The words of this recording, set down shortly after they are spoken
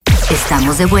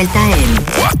Estamos de vuelta en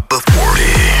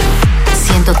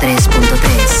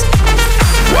 103.3.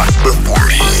 What the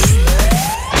 40.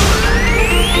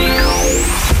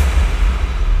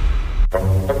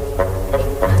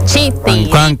 Chiste.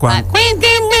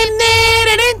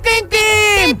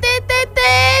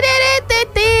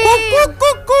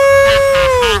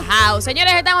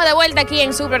 Señores, estamos de vuelta aquí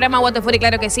en su programa What the 40,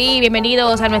 claro que sí.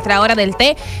 Bienvenidos a nuestra hora del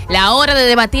té, la hora de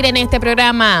debatir en este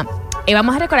programa.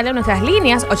 Vamos a recordarle nuestras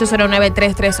líneas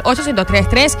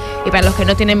 809-338-1033 y para los que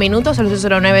no tienen minutos, el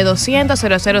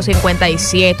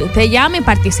 809-200-0057. Usted llama y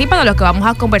participa de lo que vamos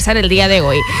a conversar el día de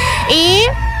hoy. Y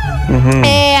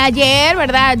ayer,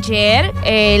 ¿verdad? Ayer,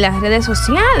 las redes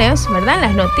sociales, ¿verdad? En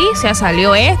las noticias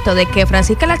salió esto de que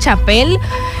Francisca La Chapelle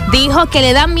dijo que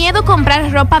le da miedo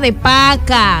comprar ropa de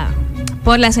paca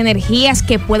por las energías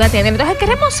que pueda tener. Entonces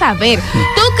queremos saber,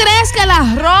 ¿tú crees que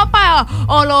la ropa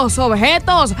o los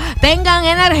objetos tengan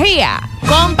energía?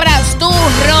 ¿Compras tú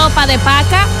ropa de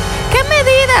paca? ¿Qué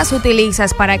medidas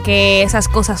utilizas para que esas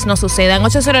cosas no sucedan?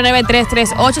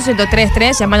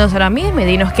 809-338-1033, llámanos ahora mismo y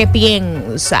dinos qué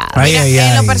piensas.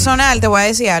 En lo personal te voy a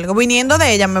decir algo, viniendo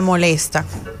de ella me molesta,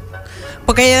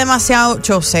 porque ella es demasiado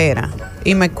chocera.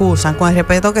 Y me excusan, con el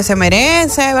respeto que se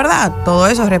merece, ¿verdad? Todo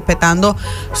eso, respetando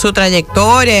su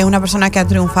trayectoria. Es una persona que ha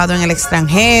triunfado en el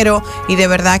extranjero y de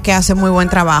verdad que hace muy buen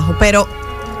trabajo. Pero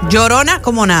llorona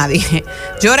como nadie.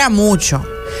 Llora mucho.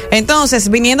 Entonces,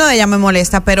 viniendo de ella me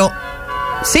molesta. Pero,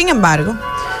 sin embargo,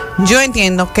 yo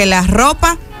entiendo que la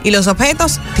ropa y los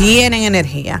objetos tienen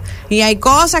energía. Y hay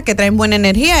cosas que traen buena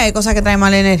energía y hay cosas que traen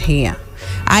mala energía.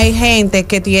 Hay gente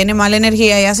que tiene mala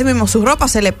energía y así mismo su ropa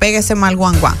se le pega ese mal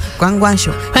guan guan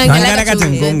show.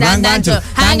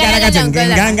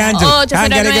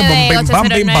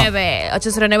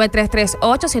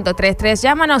 809-338-1033.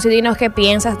 Llámanos y dinos qué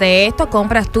piensas de esto.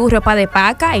 ¿Compras tú ropa de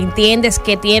paca? ¿Entiendes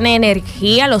que tiene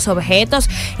energía los objetos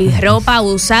y ropa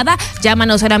usada?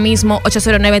 Llámanos ahora mismo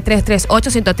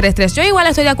 809-338-1033. Yo igual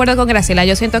estoy de acuerdo con Graciela.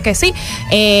 Yo siento que sí.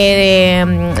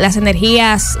 Las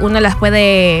energías uno las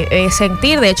puede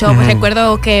sentir. De hecho,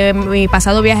 recuerdo que en mi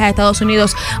pasado viaje a Estados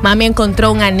Unidos, mami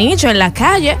encontró un anillo en la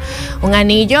calle, un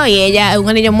anillo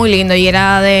muy lindo y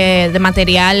era de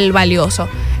material valioso.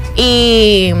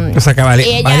 Y o sea que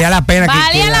valía la pena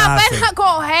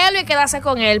cogerlo y quedarse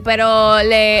con él, pero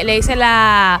le hice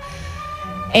la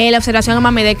observación a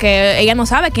mami de que ella no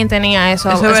sabe quién tenía eso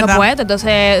puesto,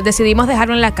 entonces decidimos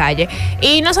dejarlo en la calle.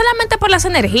 Y no solamente por las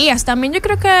energías, también yo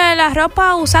creo que la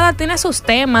ropa usada tiene sus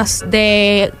temas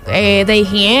de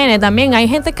higiene también. Hay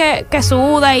gente que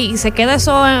suda y se queda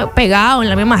eso pegado en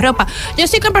la misma ropa. Yo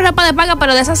sí compro ropa de paca,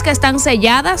 pero de esas que están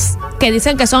selladas, que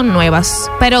dicen que son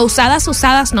nuevas, pero usadas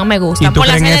no me gustan. ¿Y tú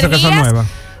crees en eso que son nuevas?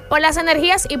 Por las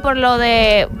energías y por lo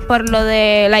de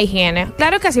la higiene.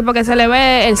 Claro que sí, porque se le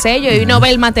ve el sello y uno ve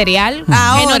el material.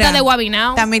 Ahora, nota de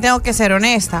guabinao. También tengo que ser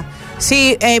honesta.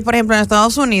 Sí, por ejemplo, en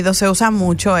Estados Unidos se usa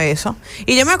mucho eso.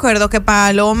 Y yo me acuerdo que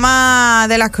Paloma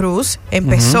de la Cruz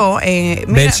empezó...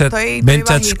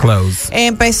 vintage clothes.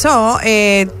 Empezó,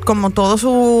 como todo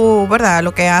su... ¿verdad?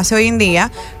 Lo que hace hoy en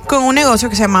día, con un negocio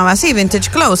que se llamaba así, Vintage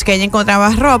Clothes, que ella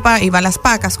encontraba ropa, iba a las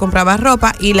pacas, compraba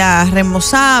ropa y la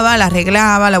remozaba, la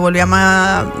arreglaba, la volvía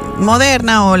más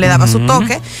moderna o le daba su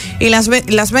toque y las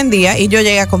vendía. Y yo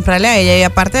llegué a comprarle a ella y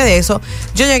aparte de eso,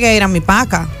 yo llegué a ir a mi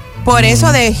paca. Por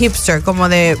eso de hipster, como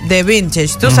de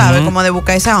vintage, tú sabes, como de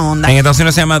buscar esa onda. En Estados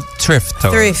Unidos se llama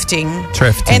thrifting.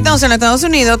 Entonces, en Estados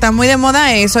Unidos está muy de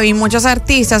moda eso y muchos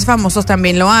artistas famosos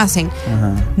también lo hacen.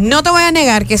 No te voy a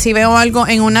negar que si veo algo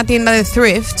en una tienda de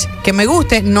thrift que me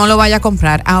guste, no lo vaya a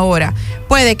comprar. Ahora,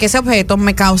 puede que ese objeto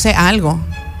me cause algo.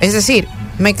 Es decir,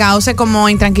 me cause como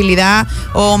intranquilidad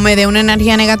o me dé una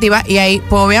energía negativa y ahí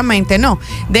pues, obviamente no.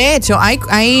 De hecho,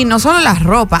 hay no solo la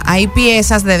ropa, hay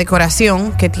piezas de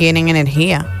decoración que tienen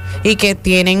energía y que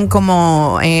tienen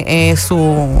como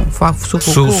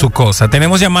su cosa.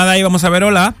 Tenemos llamada ahí, vamos a ver,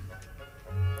 hola.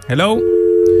 Hello.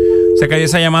 Se cayó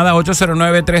esa llamada,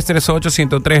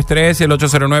 809-338-1033 y el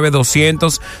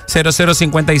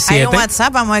 809-200-0057. Hay un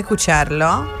WhatsApp, vamos a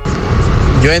escucharlo.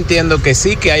 Yo entiendo que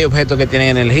sí, que hay objetos que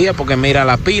tienen energía, porque mira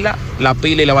la pila y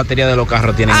la batería de los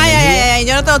carros tienen energía. Ay,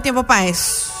 yo no tengo tiempo para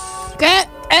eso. ¿Qué?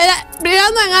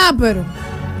 Brillando en ápero.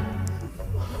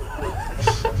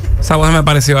 Esa voz me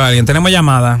pareció a alguien. Tenemos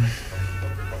llamada.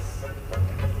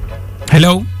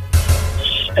 Hello.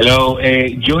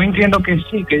 Yo entiendo que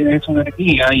sí, que es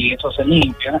energía y eso se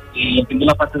limpia, y entiendo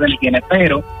la parte de la higiene,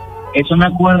 pero eso me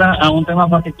acuerda a un tema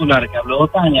particular que habló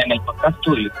Tania en el podcast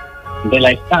tuyo, de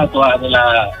la estatua, de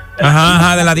la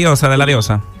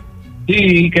diosa.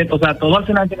 Sí, que, o sea, todo al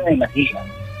final tiene energía.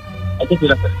 Hay que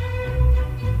cuidarse.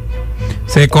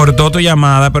 Se cortó tu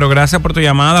llamada, pero gracias por tu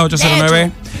llamada.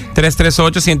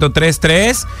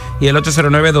 809-338-1033 y el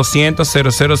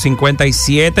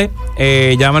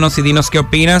 809-200-0057. Llámanos y dinos qué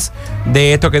opinas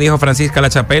de esto que dijo Francisca La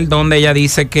Chapelle, donde ella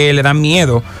dice que le da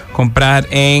miedo comprar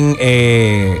en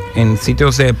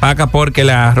sitios de paca porque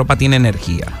la ropa tiene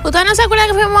energía. ¿Ustedes no se acuerdan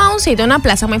que fuimos a un sitio, una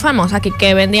plaza muy famosa aquí,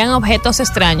 que vendían objetos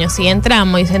extraños y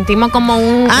entramos y sentimos como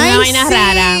una vaina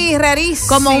rara? Sí, rarísimo.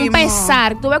 Como un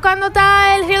pesar. ¿Tú ves cuando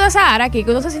está el río de Sahara aquí,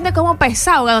 que uno se siente como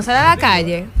pesado cuando sale a la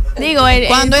calle? Digo,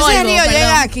 cuando el polvo, ese río perdón.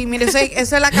 llega aquí, mire, eso es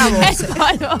la acabó. El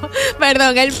polvo,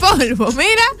 perdón, el polvo,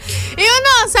 mira. Y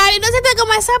uno sale y no siente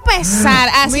como esa pesar.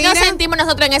 Así Mira, nos sentimos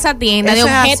nosotros en esa tienda de eso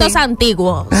es objetos así.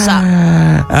 antiguos.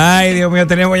 Ay, Dios mío,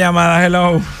 tenemos llamadas.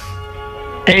 Hello.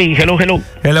 Hey, hello.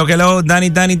 Hello, Danny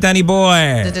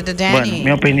boy. Bueno,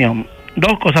 mi opinión.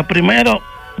 Dos cosas. Primero,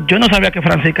 yo no sabía que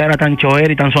Francisca era tan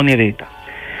choera y tan sonidita.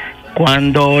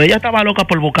 Cuando ella estaba loca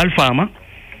por buscar fama,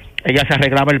 ella se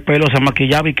arreglaba el pelo, se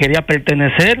maquillaba y quería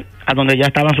pertenecer a donde ya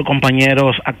estaban sus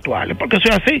compañeros actuales. Porque eso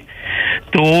es así.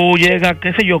 Tú llegas,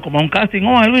 qué sé yo, como a un casting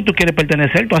o algo y tú quieres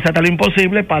pertenecer, tú haces hasta lo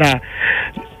imposible para...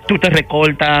 Tú te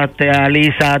recortas, te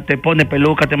alisas, te pones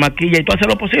peluca, te maquillas y tú haces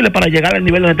lo posible para llegar al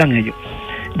nivel donde están ellos.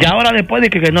 Y ahora después de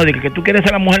que tú quieres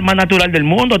ser la mujer más natural del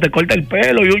mundo, te corta el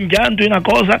pelo y un llanto y una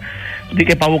cosa, de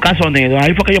que para buscar sonido.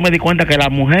 Ahí fue que yo me di cuenta que la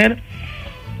mujer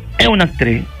es una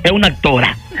actriz, es una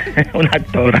actora, una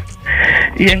actora.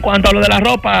 Y en cuanto a lo de la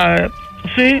ropa,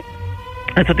 sí,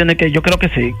 esto tiene que, yo creo que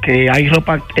sí, que hay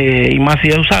ropa y más si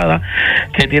es usada,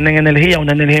 que tienen energía,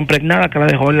 una energía impregnada que la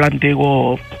dejó el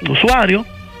antiguo usuario,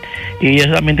 y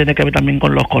eso también tiene que ver también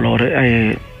con los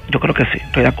colores. Yo creo que sí,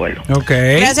 estoy de acuerdo. Ok.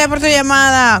 Gracias por tu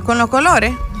llamada. ¿Con los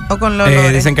colores o con los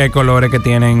olores? Dicen que hay colores que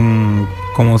tienen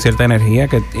como cierta energía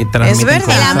que transmiten verdad.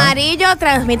 cosas. El amarillo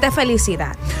transmite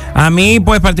felicidad. A mí,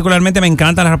 pues, particularmente me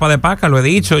encanta la ropa de paca, lo he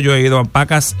dicho. Yo he ido a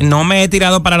pacas, no me he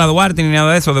tirado para la Duarte ni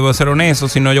nada de eso, debo ser honesto,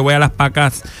 sino yo voy a las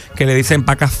pacas que le dicen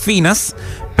pacas finas,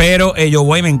 pero yo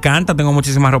voy, me encanta, tengo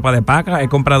muchísima ropa de paca, he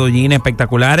comprado jeans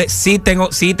espectaculares. Sí tengo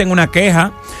una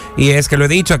queja, y es que lo he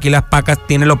dicho, aquí las pacas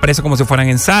tienen los precios como si fueran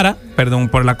en Zara, perdón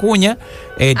por la cuña,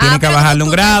 tienen que bajarle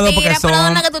un grado porque son...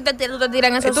 Perdona que tú te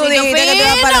tiras en esos Tú sitios dijiste que te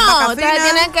ibas para la paca finos. fina.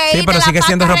 Tienes que Sí, irte pero a la sigue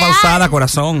siendo paca ropa real. usada,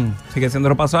 corazón. Sigue siendo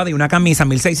ropa usada y una camisa,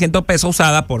 1,600 pesos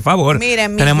usada, por favor.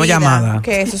 Miren, tenemos llamada.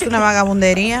 Que eso es una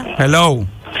vagabundería. Hello.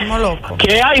 Como loco.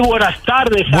 ¿Qué hay? Buenas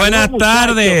tardes. Buenas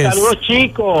tardes. Saludos,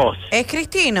 chicos. ¿Es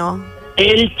Cristino?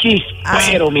 El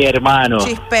chispero, mi hermano.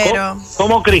 Chispero.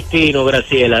 ¿Cómo Cristino,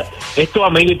 Graciela? Es tu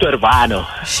amigo y tu hermano.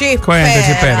 Cuente,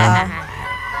 chispero.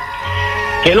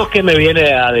 ¿Qué es lo que me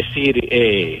viene a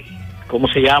decir? ¿Cómo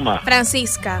se llama?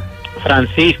 Francisca,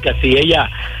 Sí, ella...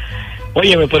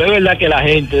 Óyeme, pero es verdad que la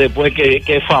gente después que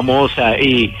es famosa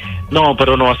y... No,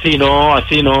 pero no, así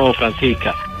no,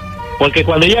 Francisca. Porque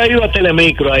cuando ella iba a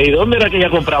Telemicro ahí, ¿dónde era que ella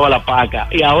compraba la paca?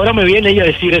 Y ahora me viene ella a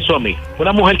decir eso a mí.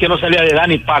 Una mujer que no salía de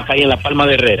Dani Paca ahí en la Palma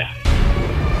de Herrera.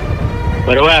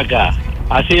 Pero ve acá,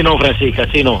 así no, Francisca,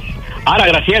 así no. Ahora,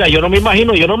 Graciela, yo no me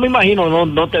imagino,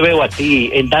 no te veo a ti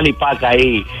en Dani Paca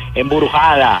ahí,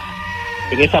 embrujada,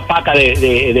 en esa paca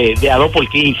de a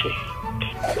 2x15.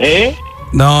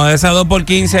 No, esa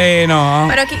 2x15 no.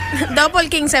 pero aquí 2 por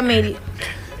 15,000.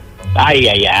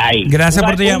 Ay. Gracias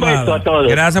por tu Un llamada. beso a todos.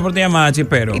 Gracias por tu llamada,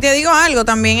 chispero. Y te digo algo,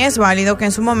 también es válido que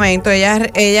en su momento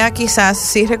ella quizás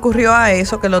sí recurrió a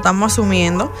eso, que lo estamos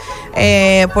asumiendo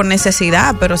por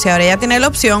necesidad, pero si ahora ella tiene la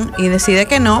opción y decide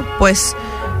que no, pues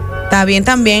está bien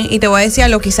también. Y te voy a decir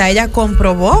algo, quizá ella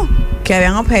comprobó que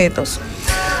habían objetos.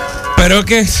 Pero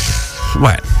que,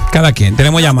 bueno, cada quien.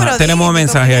 Tenemos llamada, tenemos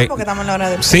mensaje ahí. Porque estamos en la hora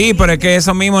del Sí, pero es que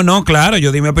eso mismo, no, claro,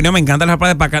 yo di mi opinión, me encanta la ropa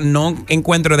de paca, no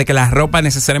encuentro de que la ropa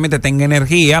necesariamente tenga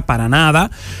energía, para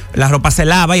nada. La ropa se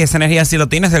lava y esa energía si lo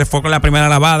tiene, se le fue con la primera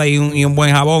lavada y un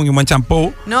buen jabón y un buen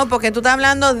champú. No, porque tú estás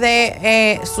hablando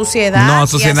de suciedad. No,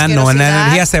 suciedad no, la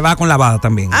energía se va con lavada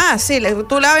también. Ah, sí,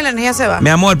 tú lavas y la energía se va. Mi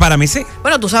amor, para mí sí.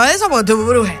 Bueno, tú sabes de eso porque tú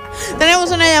bruja.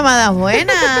 Tenemos una llamada.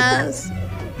 Buenas.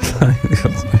 Ay, Dios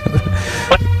mío.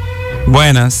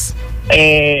 Buenas.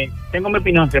 Tengo mi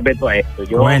opinión respecto a esto.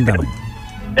 Yo Cuéntame.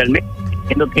 realmente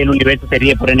entiendo que el universo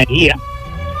sería por energía,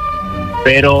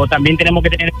 pero también tenemos que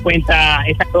tener en cuenta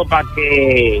esa ropa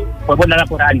que fue guardada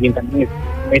por alguien, también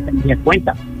esa energía en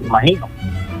cuenta, me imagino.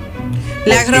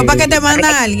 La Porque ropa que te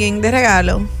manda alguien de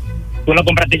regalo. tú lo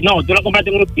compraste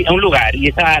en un lugar y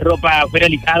esa ropa fue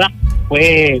realizada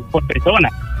fue por persona.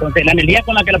 Entonces la energía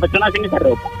con la que la persona hace esa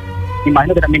ropa, me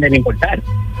imagino que también debe importar.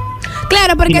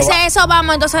 Claro, porque Y si a eso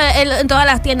vamos, entonces en todas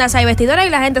las tiendas hay vestidoras y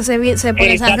la gente se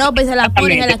pone esa ropa y se la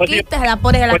pone, se la quita, se la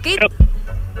pone, se la quita.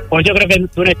 Pues yo creo que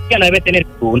tu energía la debes tener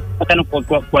tú, no por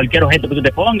cualquier objeto que tú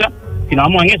te pongas, si nos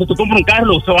vamos en eso, tú compras un carro,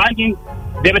 lo usó alguien,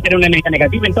 debe tener una energía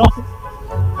negativa, entonces.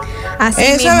 Así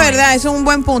eso mismo. Es verdad, es un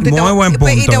buen punto. Muy buen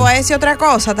punto. Y te voy a decir otra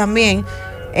cosa también.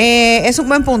 Es un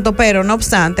buen punto, pero no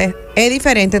obstante, es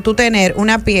diferente tú tener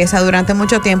una pieza durante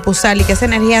mucho tiempo, usar y que esa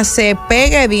energía se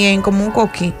pegue bien como un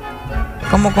coquí,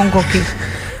 como con coquí.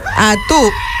 A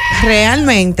tú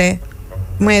realmente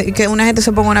que una gente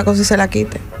se ponga una cosa y se la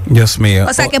quite. Dios mío.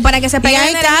 O sea que para que se pegue y la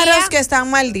hay energía, carros que están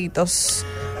malditos.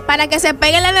 Para que se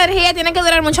pegue la energía tiene que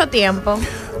durar mucho tiempo.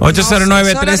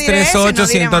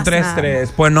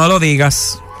 809-338-1033. Pues no lo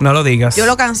digas. No lo digas. Yo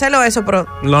lo cancelo eso, pero...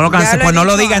 No lo cancelo. Pues no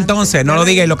lo diga entonces. No lo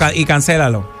diga y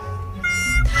cancélalo.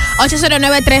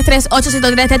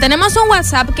 809-338-1033. Tenemos un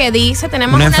WhatsApp que dice,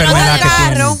 tenemos una enfermedad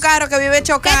un carro que vive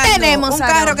chocando. ¿Qué tenemos? Un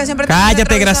carro que siempre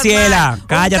cállate, Graciela.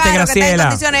 Cállate,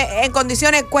 Graciela. En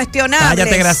condiciones cuestionables.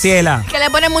 Cállate, Graciela. Que le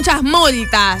ponen muchas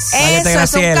multas. Cállate, eso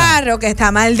Graciela. Es un carro que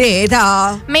está maldito.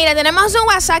 Mira, tenemos un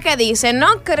WhatsApp que dice,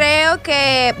 no creo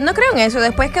en eso.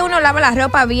 Después que uno lava la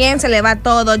ropa bien, se le va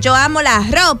todo. Yo amo la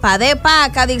ropa de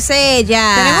paca, dice ella.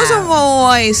 Tenemos un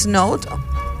voice note.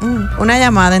 Una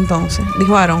llamada entonces,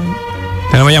 dijo Aaron.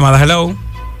 Tenemos llamadas, hello.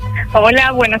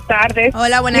 Hola, buenas tardes.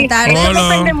 Hola, buenas tardes. Eso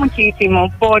depende muchísimo,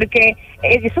 porque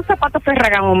esos zapatos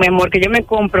Ferragamo, mi amor, que yo me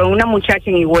compro una muchacha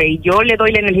en Higüey, yo le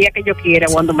doy la energía que yo quiera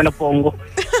cuando me lo pongo.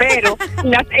 Pero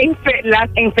las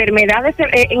enfermedades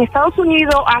en Estados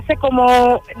Unidos hace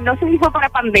como, no sé si fue para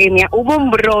pandemia, hubo un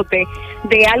brote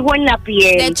de algo en la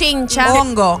piel. De chincha.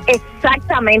 Hongo.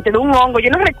 Exactamente, de un hongo. Yo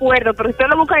no recuerdo, pero si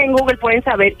ustedes lo buscan en Google pueden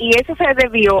saber. Y eso se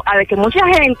debió a de que mucha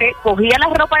gente cogía la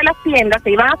ropa de las tiendas, se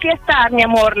iban a fiestar, mi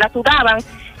amor, la sudaban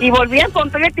y volvían con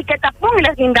toda la etiqueta, ¡pum!, y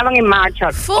las guindaban en marcha.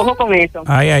 Ojo con eso.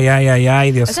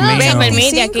 Ay, Dios mío.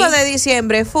 25 de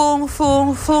diciembre, fum.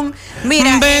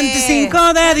 Mira,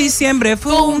 25 de diciembre,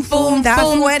 fum. Está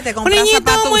fuerte, comprar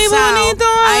zapatos muy bonito.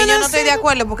 Ay, yo no estoy de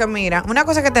acuerdo, porque mira, una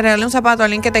cosa es que te regale un zapato a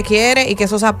alguien que te quiere y que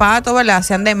esos zapatos, ¿verdad?,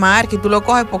 sean de marca y tú lo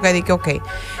coges porque di que ok.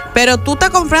 Pero tú estás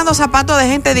comprando zapatos de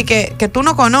gente de que tú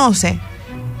no conoces,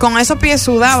 con esos pies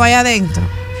sudados ahí adentro.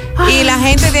 Y la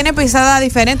gente tiene pisada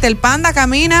diferente. El Panda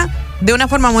camina de una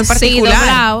forma muy particular. Sí,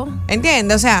 doblado.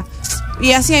 ¿Entiendes? O sea,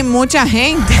 y así hay mucha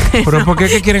gente. ¿Pero por qué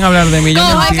que quieren hablar de mí? Yo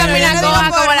no entiendo.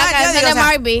 Como la canción de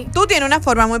Barbie. Tú tienes una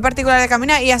forma muy particular de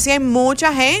caminar y así hay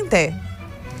mucha gente.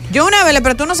 Yo una vez le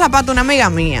presté unos zapatos a una amiga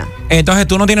mía. Entonces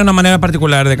tú no tienes una manera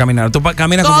particular de caminar. Tú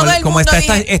caminas como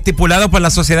está estipulado por la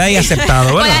sociedad y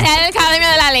aceptado, ¿verdad? Por la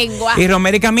Academia de la Lengua. Y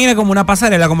Rosmery camina como una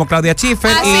pasarela, como Claudia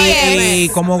Schiffer. Y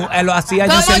como lo hacía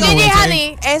yo siendo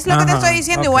Gigi. Es lo que te estoy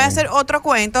diciendo, y voy a hacer otro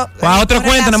cuento. Otro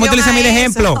cuento, no me utilicen mi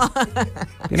ejemplo.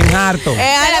 Tienen harto.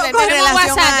 Con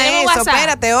relación a eso.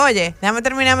 Espérate, oye, déjame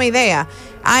terminar mi idea.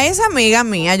 A esa amiga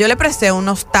mía yo le presté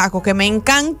unos tacos que me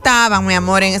encantaban, mi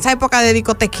amor, en esa época de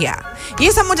discotequear. Y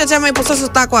esa muchacha me puso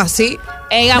esos tacos así.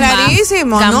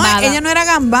 Clarísimo. No, ella no era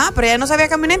gambá, pero ella no sabía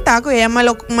caminar en tacos y ella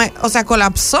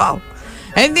colapsó.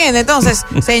 ¿Entiendes? Entonces,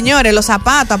 señores, los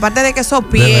zapatos, aparte de que esos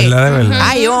pies, de verdad.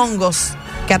 hay hongos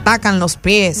que atacan los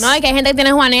pies. No, y que hay gente que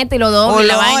tiene juanete y lo dobla y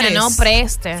la vaina, no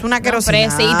preste. Es una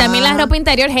querosidad. Y también la ropa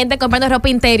interior, gente comprando ropa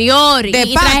interior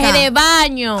y traje de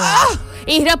baño.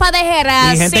 Y ropa de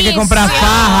Herrand. Y gente que compra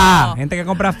faja. Gente que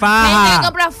compra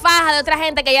faja de otra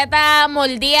gente que ya está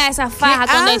moldida esa faja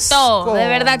con de todo. De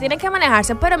verdad, tiene que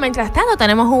manejarse. Pero mientras tanto,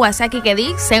 tenemos un WhatsApp aquí que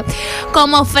dice: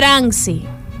 como Franci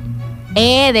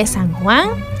de San Juan,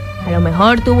 a lo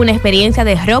mejor tuvo una experiencia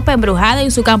de ropa embrujada en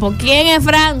su campo. ¿Quién es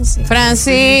Franci?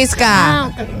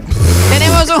 Francisca. Okay.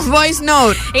 Tenemos un voice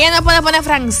note. Ella no puede poner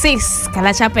Francisca,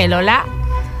 la chapelola.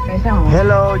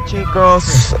 Hello,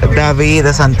 chicos, David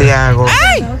de Santiago.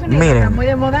 ¡Ay! Miren,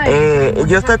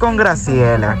 yo estoy con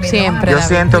Graciela. Siempre. Yo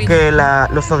siento que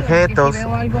los objetos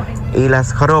y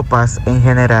las ropas en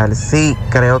general sí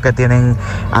creo que tienen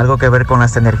algo que ver con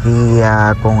las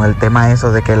energías, con el tema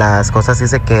eso de que las cosas sí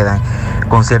se quedan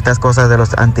con ciertas cosas de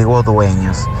los antiguos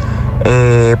dueños.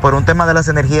 Por un tema de las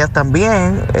energías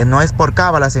también, no es por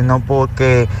cábala, sino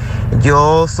porque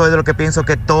yo soy de lo que pienso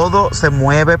que todo se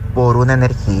mueve por una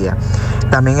energía.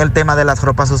 También el tema de las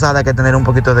ropas usadas hay que tener un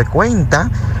poquito de cuenta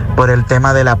por el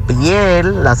tema de la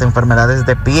piel, las enfermedades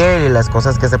de piel y las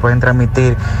cosas que se pueden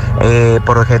transmitir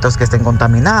por objetos que estén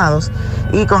contaminados.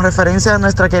 Y con referencia a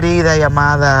nuestra querida y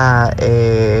amada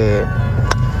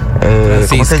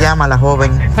 ¿cómo se llama la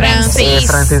joven?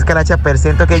 Francisca La Chapelle.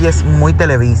 Siento que ella es muy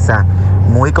Televisa,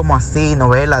 muy como así,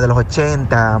 novela de los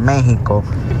 80, México.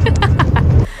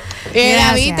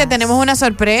 David, te tenemos una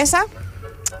sorpresa.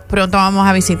 Pronto vamos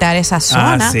a visitar esa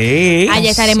zona. Sí.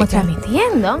 Allá estaremos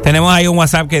transmitiendo. Tenemos ahí un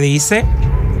WhatsApp que dice: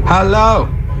 hello.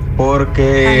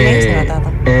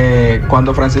 Porque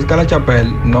cuando Francisca La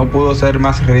Chapelle no pudo ser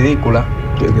más ridícula,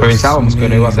 pensábamos que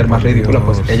no iba a ser más ridícula,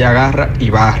 pues ella agarra y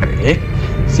barre,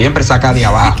 siempre saca de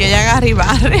abajo. Que ella agarra y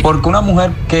barre. Porque una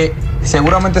mujer que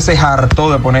seguramente se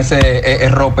hartó de ponerse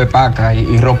ropa paca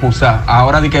y ropa usada,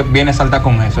 ahora di que viene a saltar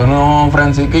con eso. No,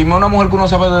 Francisca, y una mujer que uno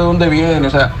sabe de dónde viene,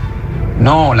 o sea,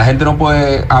 no, la gente no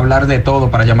puede hablar de todo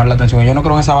para llamar la atención. Yo no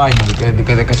creo en esa vaina de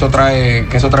que eso trae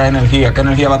energía. ¿Qué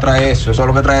energía va a traer eso? Eso es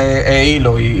lo que trae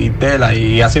hilo y tela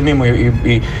y así mismo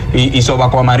y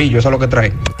sobaco amarillo. Eso es lo que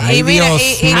trae. Ay, mira,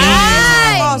 y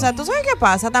cosa, ¿tú sabes qué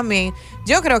pasa también?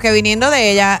 Yo creo que viniendo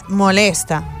de ella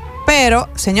molesta. Pero,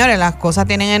 señores, las cosas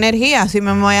tienen energía. Así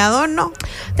me voy a adorno.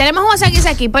 Tenemos un WhatsApp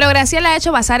aquí, pero Graciela ha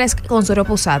hecho bazares con su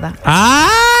ropa usada. ¡Ah!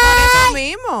 Por eso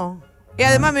mismo. Y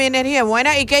además mi energía es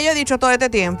buena. ¿Y qué yo he dicho todo este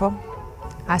tiempo?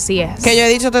 Así es. ¿Qué yo he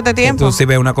dicho todo este tiempo? Tú si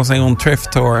ves una cosa en un thrift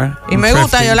store. Y me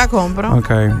gusta, yo la compro. Ok,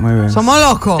 muy bien. Somos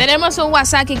locos. Tenemos un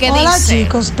WhatsApp aquí que Hola, dice...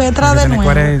 chicos, Petra de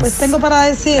nuevo. Pues tengo para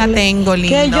decirles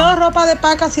que yo ropa de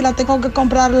paca, si la tengo que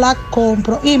comprar, la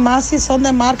compro. Y más si son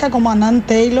de marca como Ann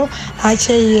Taylor,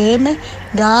 H&M,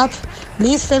 Gap,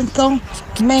 Livingston,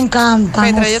 me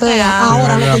encantan. Petra, o sea,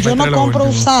 ahora lo que yo no compro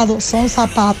usado son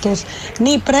zapatos,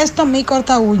 ni presto mi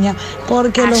corta uña,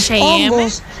 porque los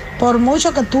hongos, por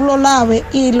mucho que tú lo laves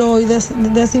y lo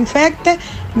desinfectes,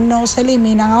 no se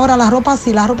eliminan. Ahora la ropa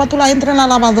sí, la ropa tú la entras en la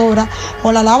lavadora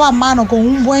o la lavas a mano con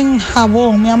un buen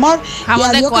jabón, mi amor, jabón y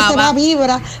adiós que se va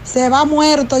vibra, se va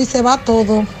muerto y se va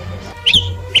todo.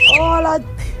 Hola.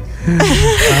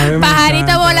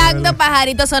 Pajarito volando,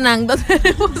 pajarito sonando.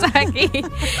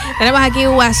 Tenemos aquí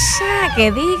un WhatsApp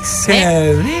que dice.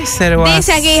 ¿Qué dice el WhatsApp?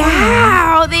 Dice aquí,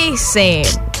 dice.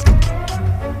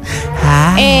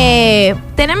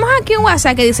 Tenemos aquí un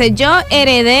WhatsApp que dice: yo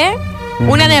heredé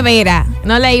una nevera.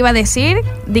 No le iba a decir,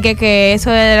 dije que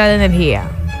eso era de energía.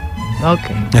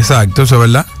 Ok. Exacto, eso es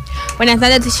verdad. Buenas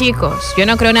tardes, chicos. Yo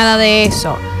no creo nada de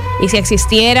eso. Y si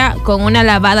existiera, con una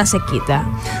lavada se quita.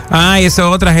 Y eso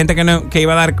es otra gente que me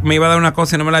iba a dar una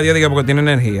cosa y no me la dio, digo, porque tiene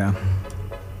energía.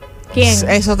 ¿Quién?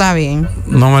 Eso está bien.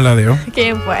 No me la dio.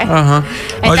 ¿Quién fue? Ajá.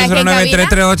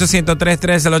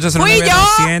 809-338-1033, el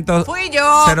 809-200-0057. Fui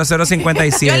yo. Yo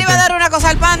le iba a dar una cosa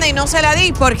al Panda y no se la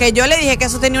di porque yo le dije que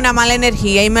eso tenía una mala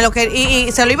energía y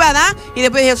se lo iba a dar y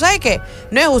después dije, ¿sabes qué?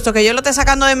 No es justo que yo lo esté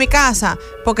sacando de mi casa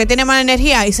porque tiene mala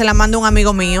energía y se la mando a un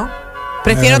amigo mío.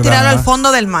 Prefiero tirarlo al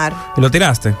fondo del mar. ¿Y lo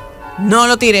tiraste? No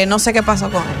lo tiré, no sé qué pasó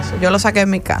con eso. Yo lo saqué de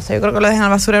mi casa. Yo creo que lo dejan al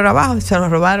basurero abajo y se lo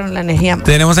robaron la energía.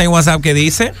 Tenemos ahí un WhatsApp que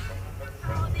dice...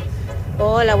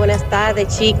 Hola, buenas tardes,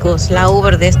 chicos. La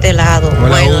Uber de este lado. Hola,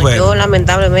 bueno, Uber. yo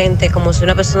lamentablemente, como soy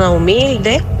una persona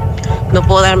humilde, no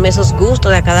puedo darme esos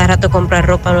gustos de a cada rato comprar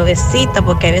ropa nuevecita,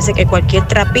 porque hay veces que cualquier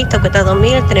trapito cuesta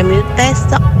 2,000, 3,000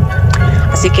 pesos.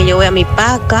 Así que yo voy a mi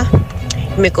paca,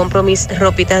 me compro mis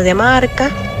ropitas de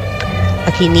marca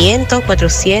a 500,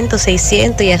 400,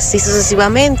 600 y así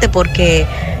sucesivamente, porque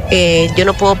yo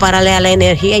no puedo pararle a la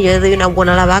energía. Yo le doy una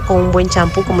buena lavada con un buen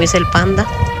champú, como dice el Panda.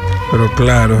 Pero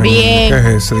claro, bien, ¿qué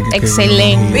es eso?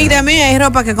 excelente. Y también hay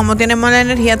ropa que como tiene mala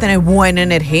energía, tiene buena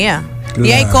energía. Claro.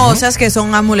 Y hay cosas que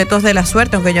son amuletos de la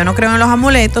suerte, aunque yo no creo en los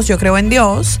amuletos, yo creo en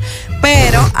Dios,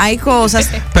 pero hay cosas...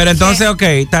 Pero entonces, ok,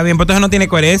 está bien, pero entonces no tiene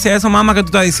coherencia eso, mamá, que tú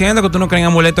estás diciendo, que tú no crees en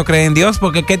amuletos, crees en Dios,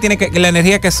 porque ¿qué tiene que la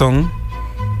energía que son?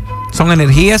 Son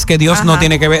energías que Dios no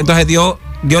tiene que ver. Entonces Dios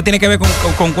tiene que ver con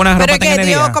una ropa. Pero que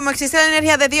energía. Dios, como existe la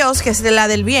energía de Dios, que es la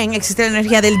del bien, existe la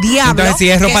energía del diablo. Entonces si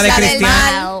es ropa de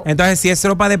cristianos, entonces si es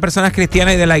ropa de personas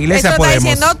cristianas y de la iglesia, eso podemos. Está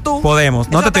diciendo tú. Podemos.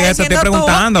 No eso te estoy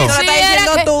preguntando. Eso lo estás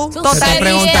diciendo tú.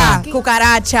 Totalista.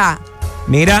 Cucaracha.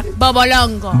 Mira.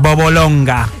 Bobolongo.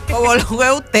 Bobolonga. Bobolongo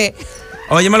es usted.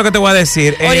 Óyeme lo que te voy a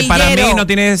decir. Para mí no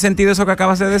tiene sentido eso que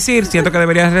acabas de decir. Siento que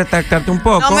deberías retractarte un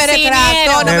poco. No me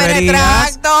retracto,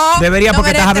 Debería,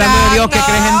 porque estás hablando de Dios, que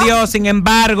crees en Dios. Sin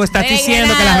embargo, estás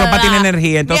diciendo que la ropa tiene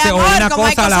energía. Entonces, amor, o una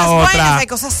cosa a la otra. Buenas, hay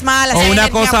cosas malas. O una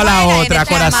cosa a la otra,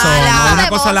 corazón. O una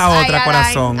cosa a la otra,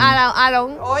 corazón.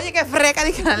 Oye, qué freca,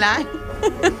 dije Alan.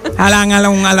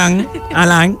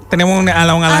 Alan. Tenemos un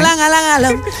Alan.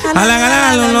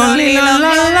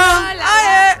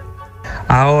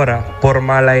 Ahora, por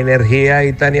mala energía,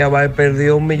 Itania Bay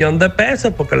perdió $1 millón de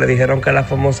pesos porque le dijeron que la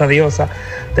famosa diosa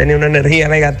tenía una energía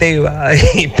negativa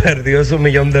y perdió su $1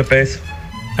 millón de pesos.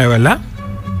 ¿Es verdad?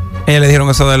 Ellos le dijeron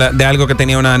eso de algo que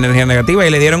tenía una energía negativa y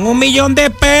le dieron $1 millón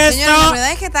de pesos. Señora, la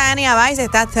verdad es que Tania Bay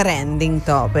está trending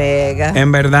topic.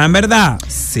 En verdad.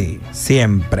 Sí,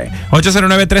 siempre.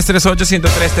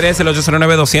 809-338-1033, el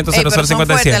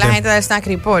 809-200-0057. La gente del Snack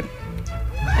Report.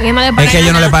 Es que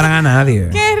ellos no le paran a nadie.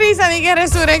 Qué risa, ni qué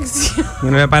resurrección.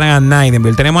 No le paran a nadie.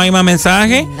 Tenemos ahí más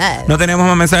mensajes. No tenemos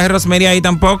más mensajes, Rosmery, ahí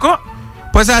tampoco.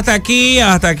 Pues hasta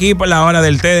aquí por la hora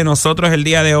del té de nosotros el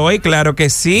día de hoy. Claro que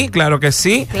sí. Claro.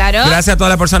 Gracias a todas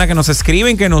las personas que nos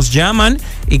escriben, que nos llaman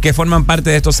y que forman parte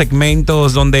de estos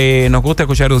segmentos donde nos gusta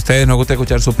escuchar de ustedes, nos gusta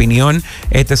escuchar su opinión.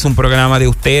 Este es un programa de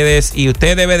ustedes y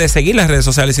usted debe de seguir las redes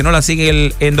sociales. Si no, la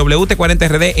sigue en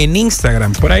WT40RD en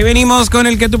Instagram. Por ahí venimos con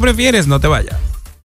el que tú prefieres. No te vayas.